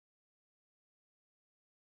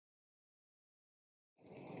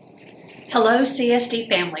Hello CSD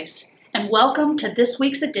families, and welcome to this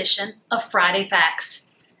week's edition of Friday Facts.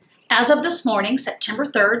 As of this morning, September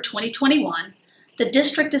 3rd, 2021, the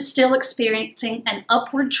district is still experiencing an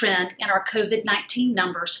upward trend in our COVID-19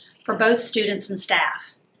 numbers for both students and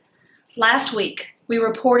staff. Last week, we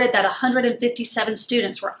reported that 157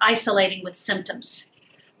 students were isolating with symptoms.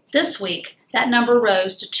 This week, that number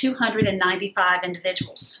rose to 295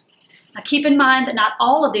 individuals. Now keep in mind that not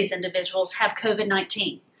all of these individuals have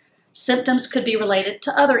COVID-19. Symptoms could be related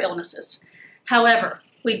to other illnesses. However,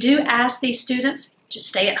 we do ask these students to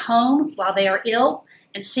stay at home while they are ill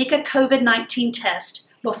and seek a COVID-19 test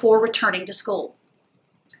before returning to school.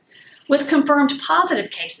 With confirmed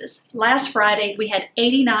positive cases, last Friday we had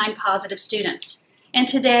 89 positive students, and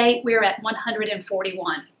today we are at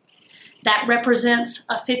 141. That represents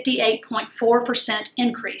a 58.4%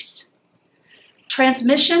 increase.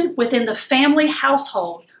 Transmission within the family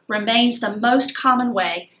household remains the most common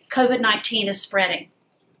way COVID-19 is spreading.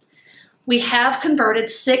 We have converted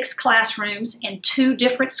 6 classrooms in 2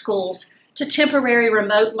 different schools to temporary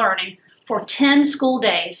remote learning for 10 school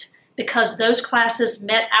days because those classes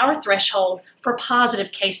met our threshold for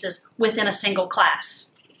positive cases within a single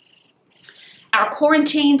class. Our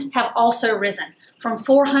quarantines have also risen from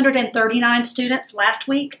 439 students last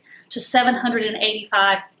week to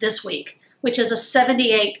 785 this week, which is a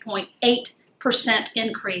 78.8%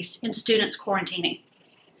 increase in students quarantining.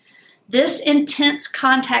 This intense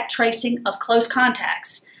contact tracing of close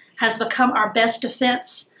contacts has become our best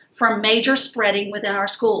defense from major spreading within our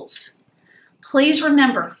schools. Please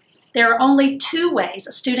remember, there are only 2 ways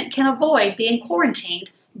a student can avoid being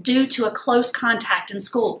quarantined due to a close contact in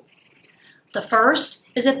school. The first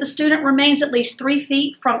is if the student remains at least 3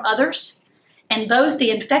 feet from others, and both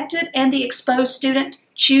the infected and the exposed student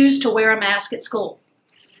choose to wear a mask at school.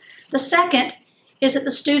 The second is that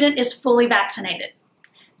the student is fully vaccinated.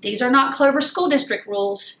 These are not Clover School District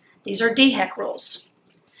rules, these are DHEC rules.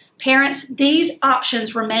 Parents, these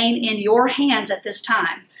options remain in your hands at this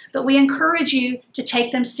time, but we encourage you to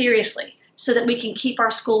take them seriously so that we can keep our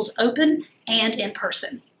schools open and in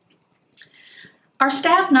person. Our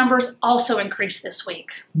staff numbers also increased this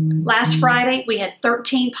week. Last Friday, we had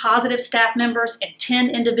 13 positive staff members and 10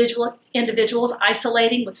 individuals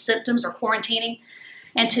isolating with symptoms or quarantining.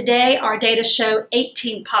 And today, our data show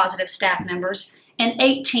 18 positive staff members and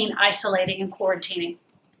 18 isolating and quarantining.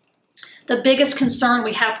 The biggest concern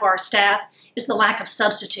we have for our staff is the lack of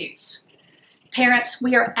substitutes. Parents,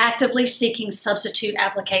 we are actively seeking substitute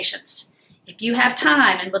applications. If you have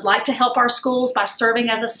time and would like to help our schools by serving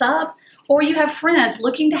as a sub, or you have friends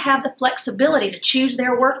looking to have the flexibility to choose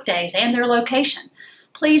their work days and their location,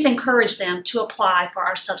 please encourage them to apply for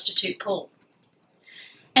our substitute pool.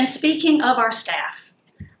 And speaking of our staff,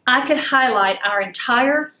 I could highlight our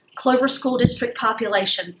entire Clover School District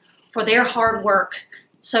population for their hard work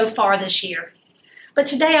so far this year. But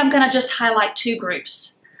today I'm going to just highlight 2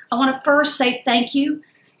 groups. I want to first say thank you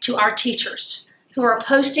to our teachers who are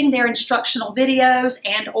posting their instructional videos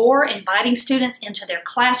and/or inviting students into their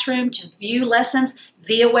classroom to view lessons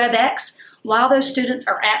via WebEx while those students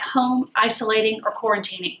are at home isolating or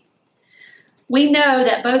quarantining. We know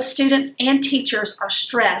that both students and teachers are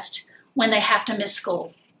stressed when they have to miss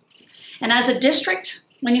school. And as a district,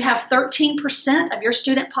 when you have 13% of your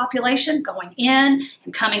student population going in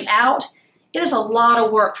and coming out, it is a lot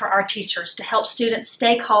of work for our teachers to help students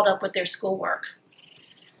stay caught up with their schoolwork.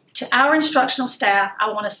 To our instructional staff,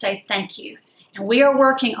 I want to say thank you, and we are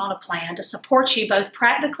working on a plan to support you both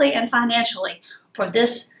practically and financially for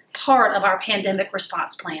this part of our pandemic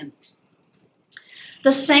response plan.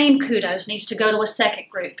 The same kudos needs to go to a second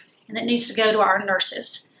group, and it needs to go to our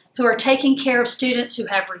nurses, who are taking care of students who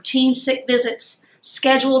have routine sick visits,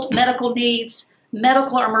 scheduled medical needs,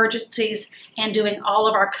 medical emergencies, and doing all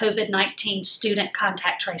of our COVID-19 student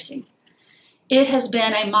contact tracing. It has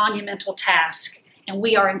been a monumental task, and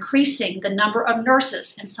we are increasing the number of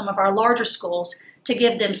nurses in some of our larger schools to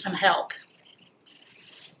give them some help.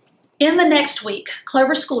 In the next week,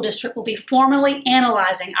 Clover School District will be formally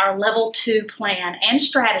analyzing our Level 2 plan and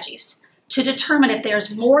strategies to determine if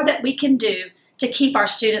there's more that we can do to keep our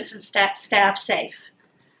students and staff safe.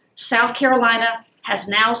 South Carolina has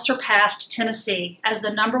now surpassed Tennessee as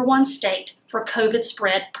the #1 state for COVID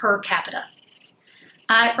spread per capita.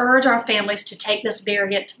 I urge our families to take this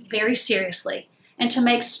variant very seriously and to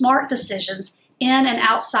make smart decisions in and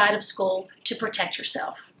outside of school to protect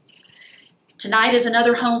yourself. Tonight is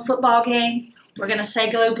another home football game. We're going to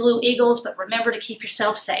say go Blue Eagles, but remember to keep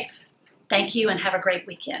yourself safe. Thank you and have a great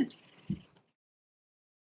weekend.